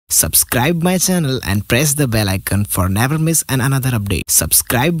Subscribe my channel and press the bell icon for never miss an another update.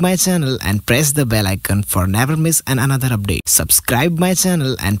 Subscribe my channel and press the bell icon for never miss an another update. Subscribe my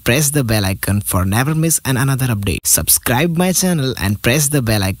channel and press the bell icon for never miss an another update. Subscribe my channel and press the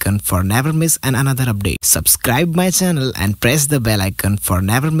bell icon for never miss an another update. Subscribe my channel and press the bell icon for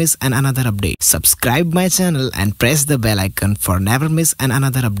never miss an another update. Subscribe my channel and press the bell icon for never miss an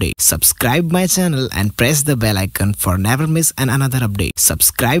another update. Subscribe my channel and press the bell icon for never miss an another update.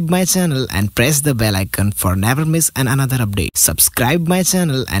 Subscribe my channel and press the bell icon for never miss an another update. Subscribe my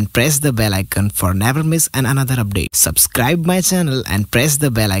channel and press the bell icon for never miss an another update. Subscribe my channel and press the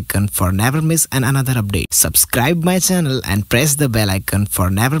bell icon for never miss an another update. Subscribe my channel and press the bell icon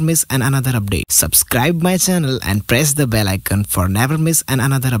for never miss an another update. Subscribe my channel and press the bell icon for never miss an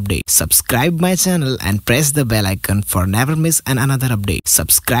another update. Subscribe my channel and press the bell icon for never miss an another update.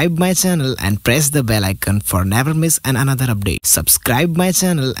 Subscribe my channel and press the bell icon for never miss an another update. Subscribe my channel and press the bell icon for never miss an another update. Subscribe my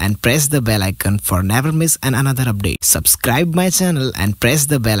channel and press the bell icon for never miss an another update. Subscribe my channel and press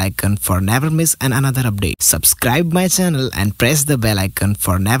the bell icon for never miss an another update. Subscribe my channel and press the bell icon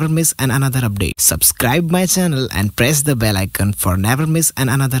for never miss an another update. Subscribe my channel and press the bell icon for never miss an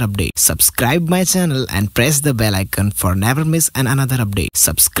another update. Subscribe my channel and press the bell icon for never miss an another update.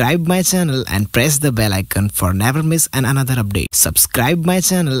 Subscribe my channel and press the bell icon for never miss an another update. Subscribe my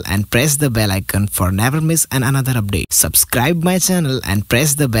channel and press the bell icon for never miss an another update. Subscribe my channel and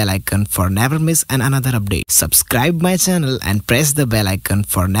press the bell icon for never miss an another update. Subscribe my channel and press the bell icon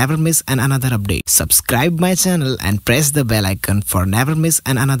for never miss an another update. Subscribe my channel and press the bell icon for never miss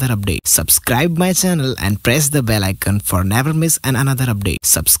an another update. Subscribe my channel and press the bell icon for never miss an another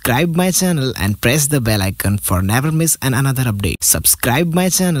update. Subscribe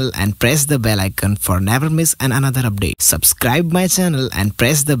my channel and press the bell icon for never miss an another update. Subscribe my channel and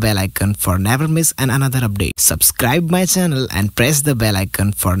press the bell icon for never miss an another update. Subscribe my channel and press the bell icon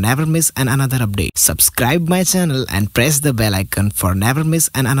for never miss an another update. Subscribe my channel and press the bell icon for never miss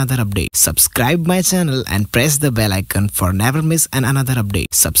an another update. Subscribe my channel and press the bell icon for never miss an another update.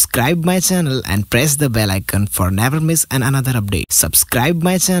 Subscribe my channel and press the bell icon for never miss an another update. Subscribe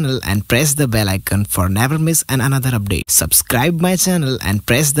my channel and press the bell icon for never miss an another update. Subscribe my channel and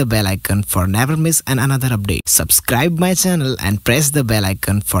press the bell icon for never miss an another update. Subscribe my channel and press the bell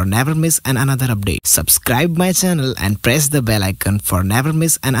icon for never miss an another update. Subscribe my channel and press the bell icon for never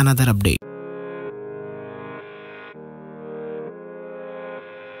miss an another update.